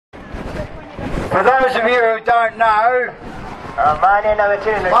For those of you who don't know,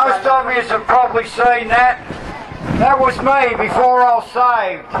 most of you have probably seen that. That was me before I was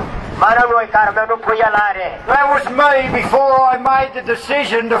saved. That was me before I made the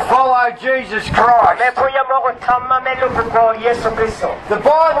decision to follow Jesus Christ. The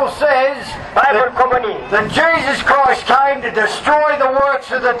Bible says that Jesus Christ came to destroy the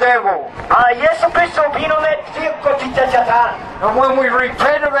works of the devil. And when we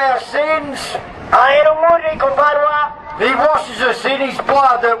repent of our sins, He washes us in His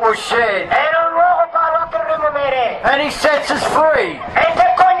blood that was shed. And He sets us free.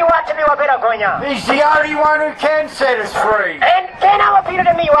 He's the only one who can set us free.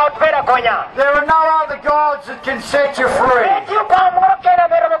 There are no other gods that can set you free.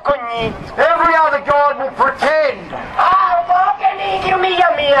 Every other god will pretend.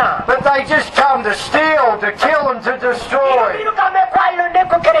 But they just come to steal, to kill and to destroy.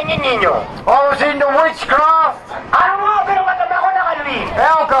 I was into witchcraft,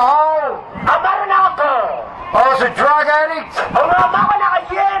 alcohol. I was a drug addict,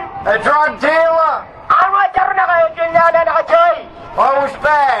 a drug dealer. I was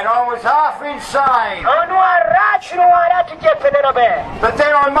bad. I was half insane. But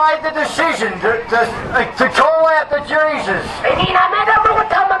then I made the decision to call out to Jesus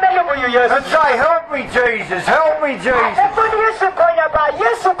and say, "Help me, Jesus. Help me, Jesus."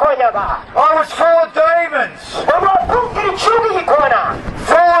 I was full of demons.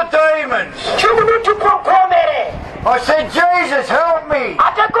 Full of demons. I said, "Jesus, help me."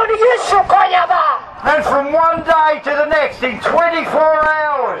 And from one day to the next, in 24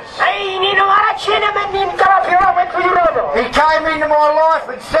 hours, He came into my life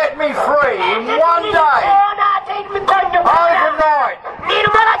and set me free in one day. Overnight.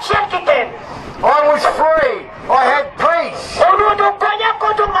 I was free. I had peace.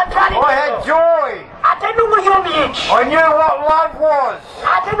 I had joy. I knew what love was.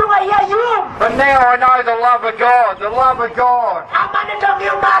 But now I know the love of God. The love of God.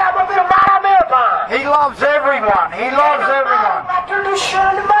 He loves everyone. He loves everyone.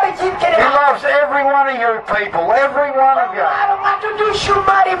 He loves every one of you people. Every one of you.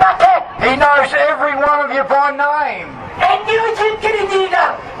 He knows every one of you by name.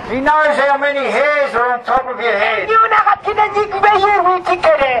 He knows how many hairs are on top of your head.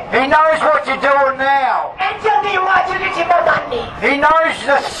 He knows what you're doing now. He knows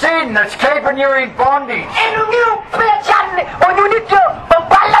the sin that's keeping you in bondage.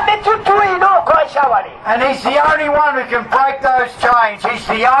 And He's the only one who can break those chains. He's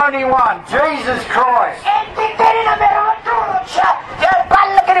the only one. Jesus Christ.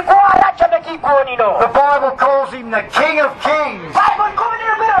 The Bible calls Him the King of Kings.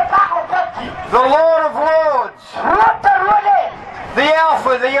 The Lord of Lords. The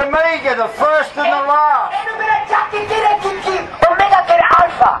Alpha, the Omega, the first and the last.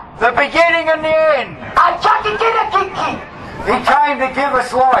 The beginning and the end. He came to give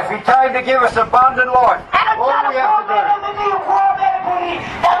us life. He came to give us abundant life. All we have to do,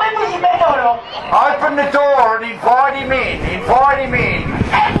 open the door and invite Him in. Invite Him in.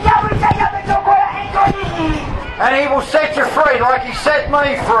 And He will set you free like He set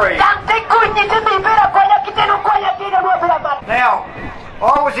me free. Now,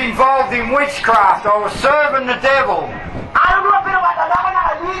 I was involved in witchcraft. I was serving the devil.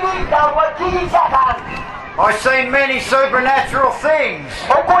 I've seen many supernatural things.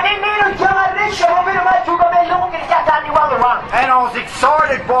 And I was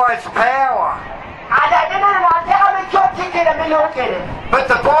excited by its power. But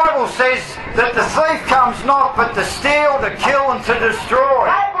the Bible says that the thief comes not but to steal, to kill and to destroy.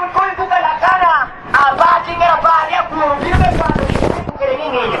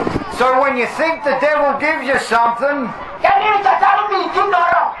 So when you think the devil gives you something,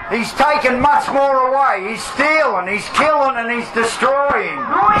 he's taken much more away. He's stealing, he's killing and he's destroying.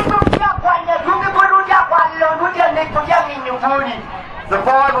 The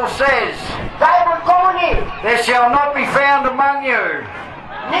Bible says, there shall not be found among you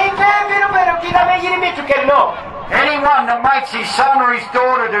anyone that makes his son or his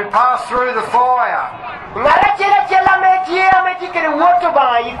daughter to pass through the fire,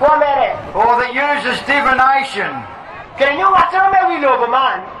 or that uses divination,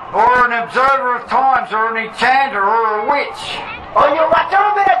 or an observer of times, or an enchanter, or a witch,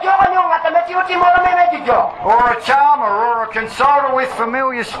 or a charmer, or a consulter with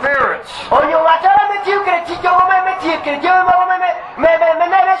familiar spirits,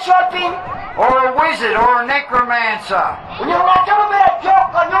 or a wizard, or a necromancer.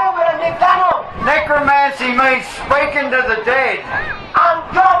 Necromancy means speaking to the dead.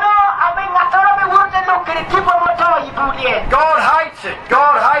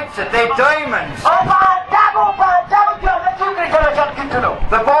 against it. They're demons.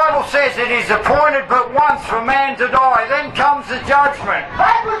 The Bible says it is appointed but once for man to die. Then comes the judgment.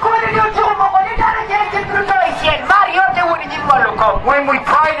 When we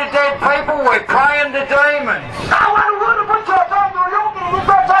pray to dead people, we're praying to demons.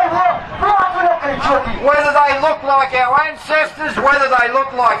 Whether they look like our ancestors, whether they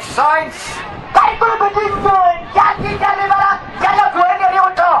look like saints,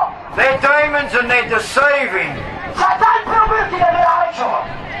 they're demons and they're deceiving.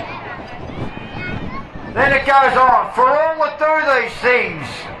 Then it goes on, for all that do these things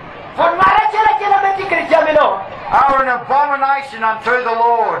are an abomination unto the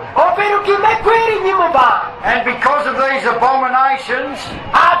Lord. And because of these abominations,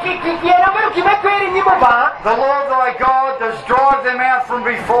 the Lord thy God does drive them out from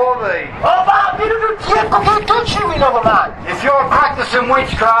before thee. If you're practicing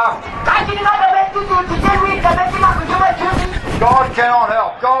witchcraft, God cannot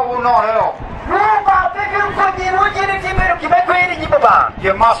help. God will not help.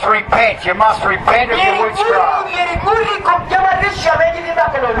 You must repent. You must repent of your witchcraft.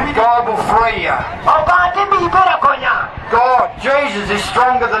 God will free you. God, Jesus is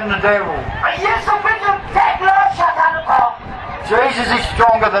stronger than the devil. Jesus is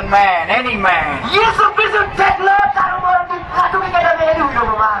stronger than man, any man.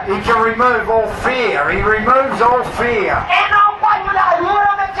 He can remove all fear. He removes all fear.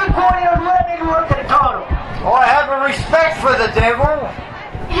 I have a respect for the devil,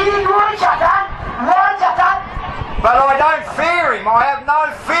 but I don't fear him. I have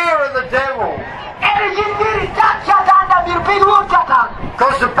no fear of the devil.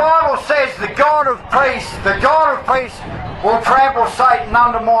 Because the Bible says the God of peace will trample Satan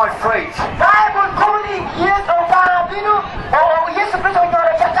under my feet.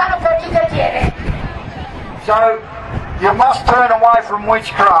 So you must turn away from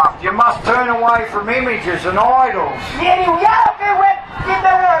witchcraft. You must turn away from images and idols.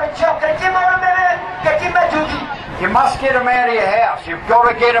 You must get them out of your house. You've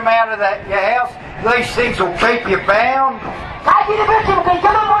got to get them out of your house. These things will keep you bound.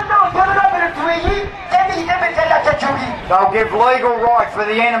 They'll give legal right for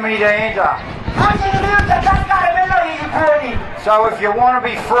the enemy to enter. So if you want to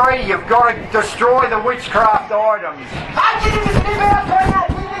be free, you've got to destroy the witchcraft items.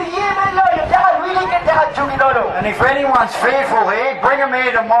 And if anyone's fearful here, bring them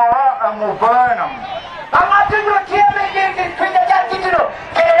here tomorrow and we'll burn them.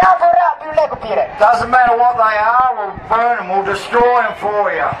 Doesn't matter what they are, we'll burn them, we'll destroy them for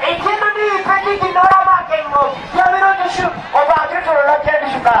you.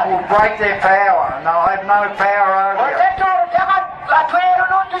 We'll break their power and they'll have no power over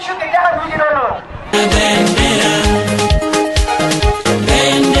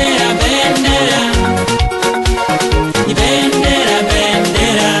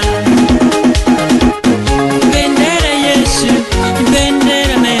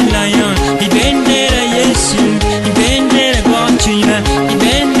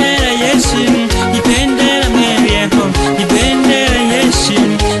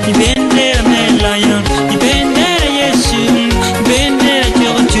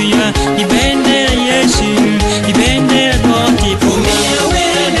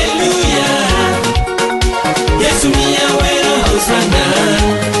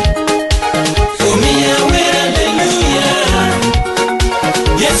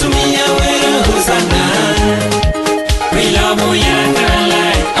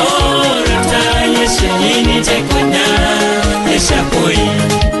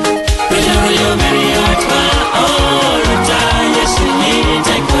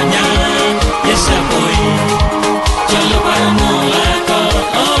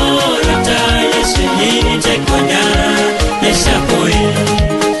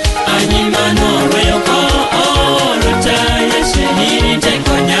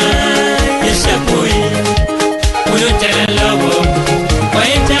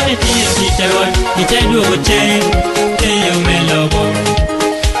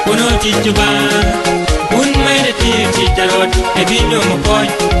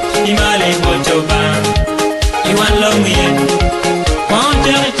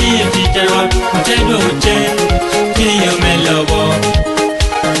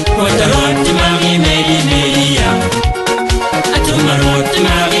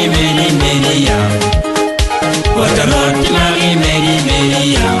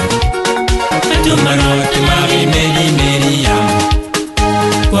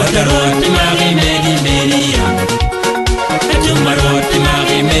What the road to Marie